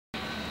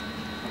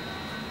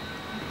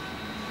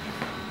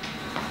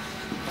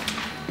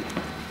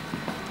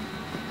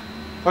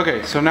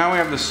Okay, so now we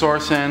have the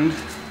source end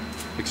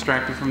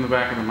extracted from the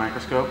back of the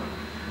microscope,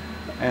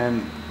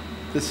 and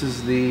this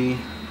is the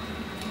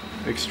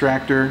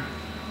extractor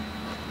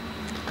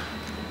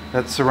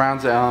that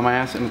surrounds the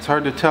LMIS, and it's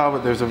hard to tell,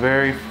 but there's a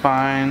very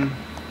fine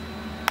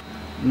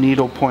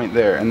needle point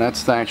there, and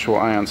that's the actual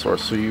ion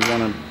source, so you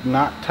want to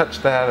not touch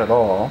that at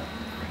all.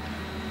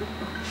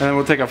 And then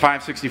we'll take a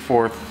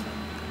 5/64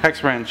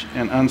 hex wrench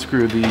and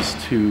unscrew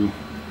these two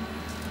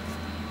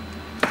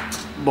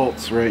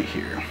bolts right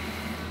here.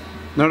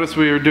 Notice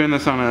we were doing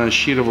this on a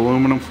sheet of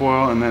aluminum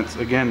foil, and that's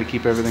again to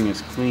keep everything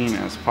as clean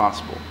as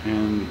possible,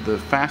 and the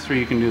faster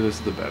you can do this,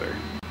 the better.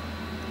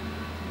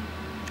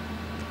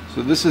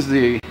 So this is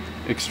the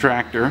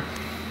extractor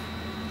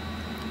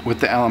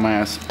with the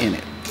LMIS in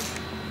it.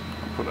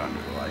 I'll put it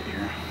under the light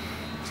here.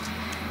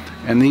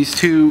 And these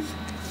two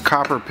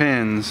copper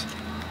pins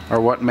are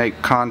what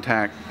make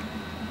contact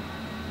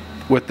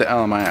with the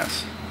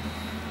LMIS,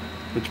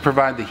 which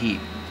provide the heat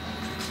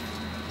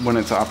when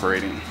it's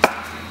operating.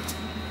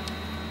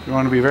 You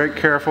want to be very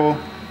careful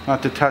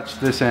not to touch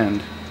this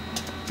end,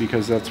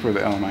 because that's where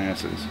the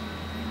LMIS is.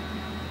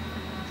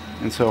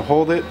 And so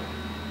hold it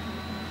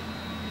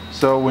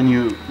so when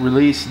you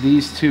release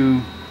these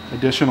two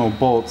additional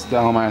bolts, the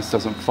LMIS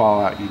doesn't fall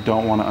out. You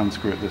don't want to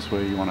unscrew it this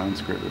way, you want to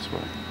unscrew it this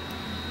way.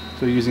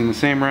 So using the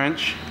same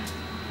wrench,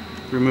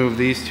 remove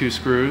these two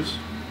screws.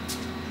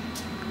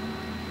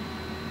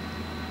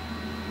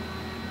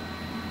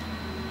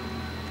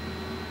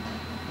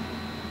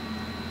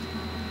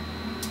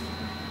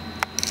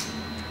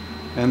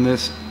 And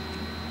this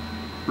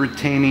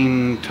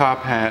retaining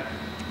top hat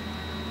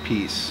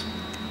piece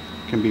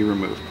can be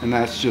removed, and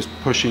that's just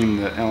pushing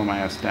the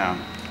LMIS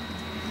down.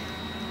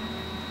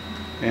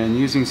 And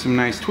using some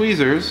nice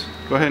tweezers,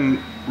 go ahead and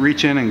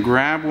reach in and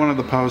grab one of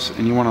the posts,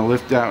 and you want to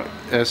lift out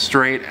as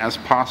straight as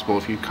possible.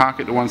 If you cock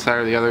it to one side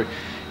or the other,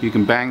 you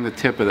can bang the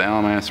tip of the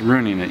LMIS,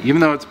 ruining it. Even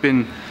though it's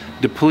been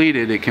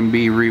depleted, it can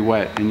be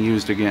re-wet and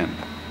used again.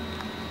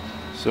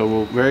 So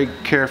we'll very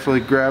carefully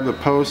grab the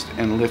post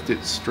and lift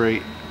it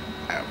straight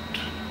out.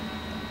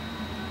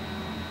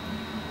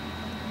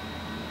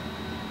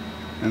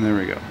 And there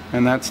we go.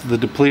 And that's the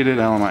depleted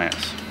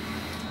LMIS.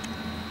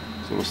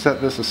 So we'll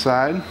set this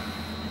aside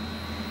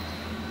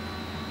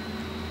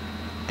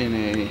in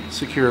a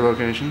secure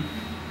location.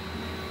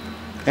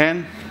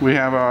 And we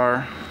have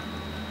our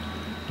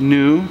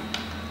new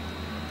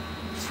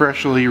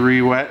freshly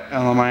re-wet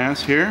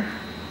LMIS here,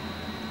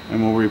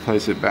 and we'll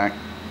replace it back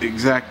the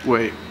exact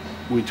way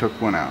we took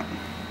one out.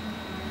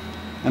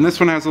 And this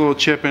one has a little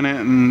chip in it,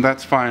 and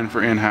that's fine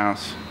for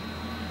in-house.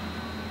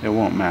 It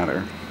won't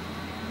matter.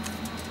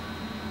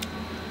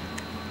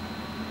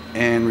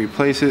 And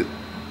replace it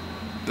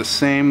the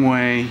same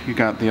way you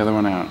got the other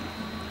one out.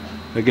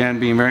 Again,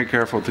 being very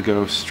careful to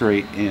go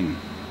straight in.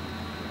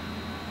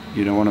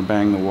 You don't want to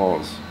bang the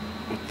walls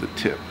with the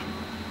tip.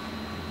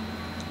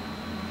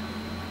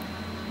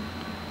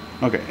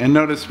 Okay, and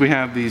notice we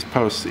have these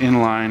posts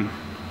in line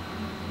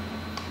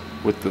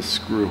with the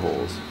screw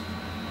holes,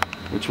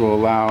 which will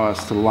allow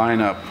us to line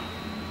up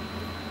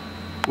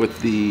with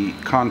the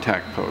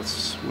contact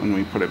posts when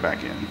we put it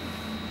back in.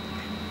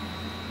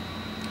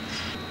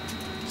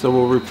 So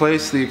we'll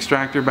replace the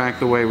extractor back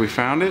the way we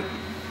found it.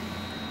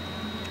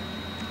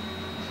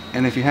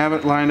 And if you have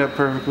it lined up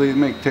perfectly, it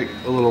may take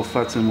a little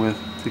futzing with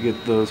to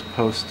get those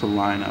posts to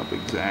line up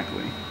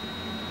exactly.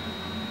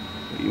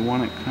 But you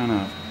want it kind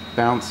of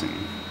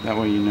bouncing. That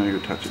way you know you're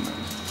touching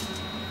those.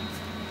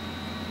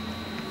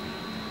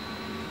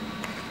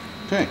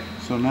 Okay,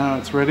 so now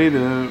it's ready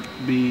to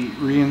be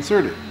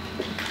reinserted.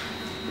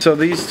 So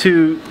these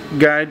two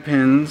guide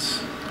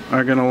pins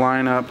are going to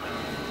line up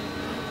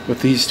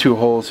with these two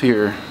holes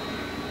here.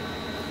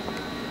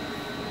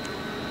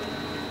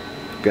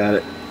 Got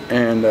it.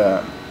 And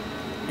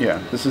yeah,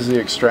 this is the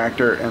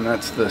extractor, and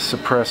that's the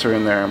suppressor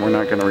in there, and we're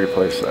not going to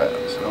replace that.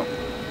 So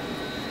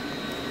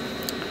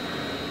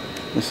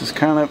this is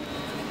kind of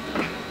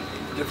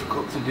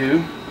difficult to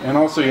do. And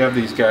also you have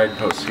these guide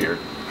posts here.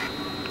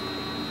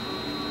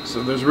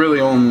 So there's really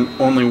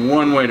only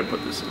one way to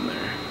put this in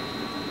there.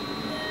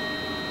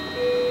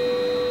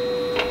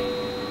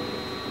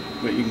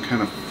 But you can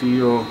kind of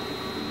feel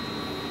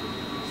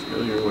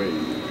your way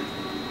in there.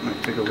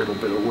 Might take a little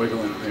bit of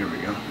wiggling. There we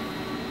go.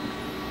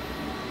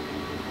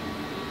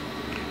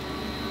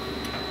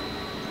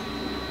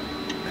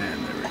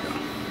 And there we go.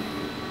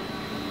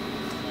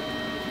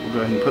 We'll go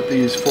ahead and put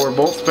these 4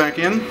 bolts back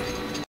in.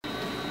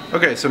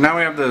 Okay, so now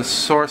we have the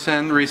source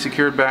end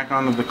resecured back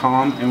onto the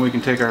column, and we can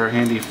take our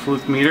handy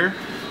fluke meter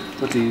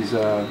with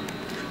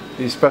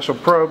these special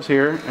probes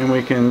here, and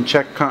we can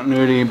check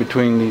continuity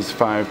between these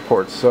 5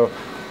 ports. So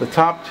the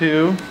top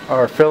 2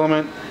 are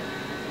filament,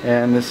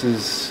 and this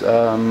is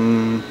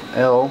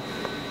L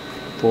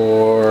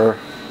for,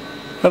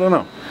 I don't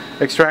know,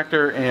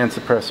 extractor and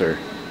suppressor.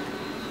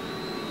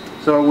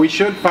 So we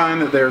should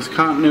find that there's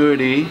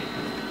continuity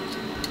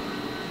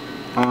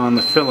on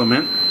the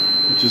filament,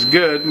 which is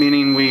good,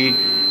 meaning we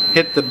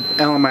hit the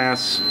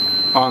LMIS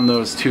on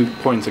those 2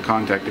 points of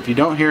contact. If you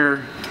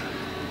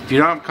If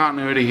you don't have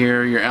continuity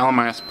here, your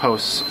LMIS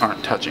posts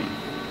aren't touching.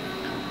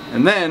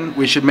 And then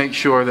we should make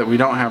sure that we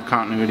don't have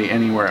continuity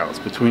anywhere else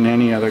between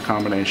any other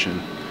combination,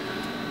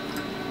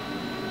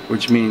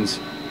 which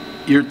means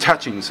you're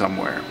touching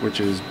somewhere,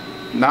 which is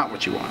not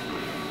what you want.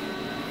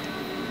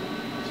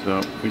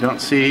 So we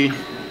don't see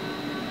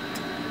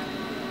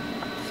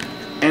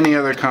any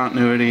other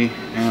continuity,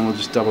 and we'll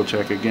just double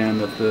check again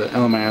that the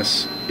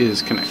LMIS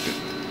is connected.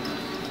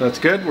 So that's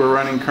good. We're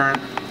running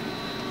current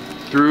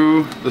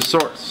through the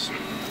source.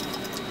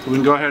 So we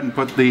can go ahead and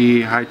put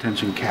the high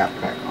tension cap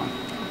back on.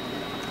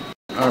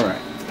 Alright,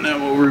 now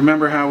we'll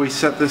remember how we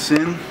set this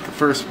in the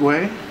first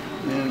way,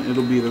 and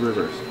it'll be the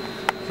reverse.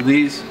 So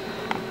these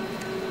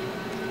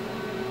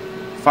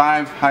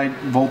 5 high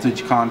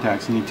voltage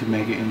contacts need to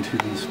make it into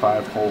these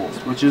 5 holes,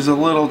 which is a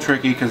little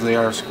tricky because they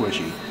are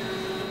squishy.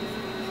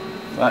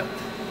 But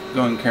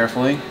going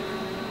carefully,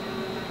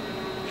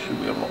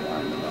 should be able to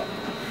line them up.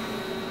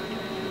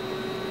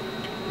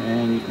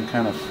 And you can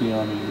kind of feel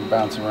them, you can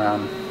bounce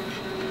around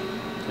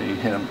until you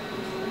hit them.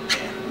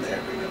 And there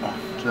we go,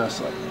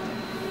 just like that.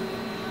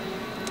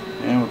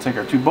 And we'll take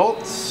our 2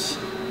 bolts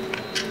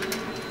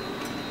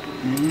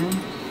and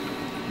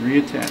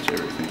reattach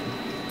everything.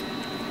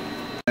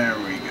 There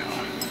we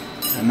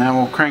go. And now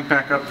we'll crank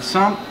back up the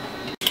sump.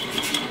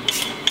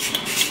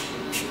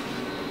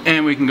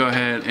 And we can go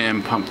ahead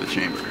and pump the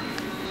chamber.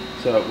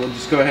 So we'll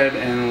just go ahead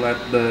and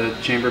let the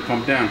chamber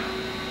pump down.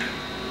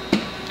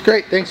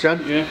 Great, thanks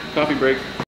John. Yeah, coffee break.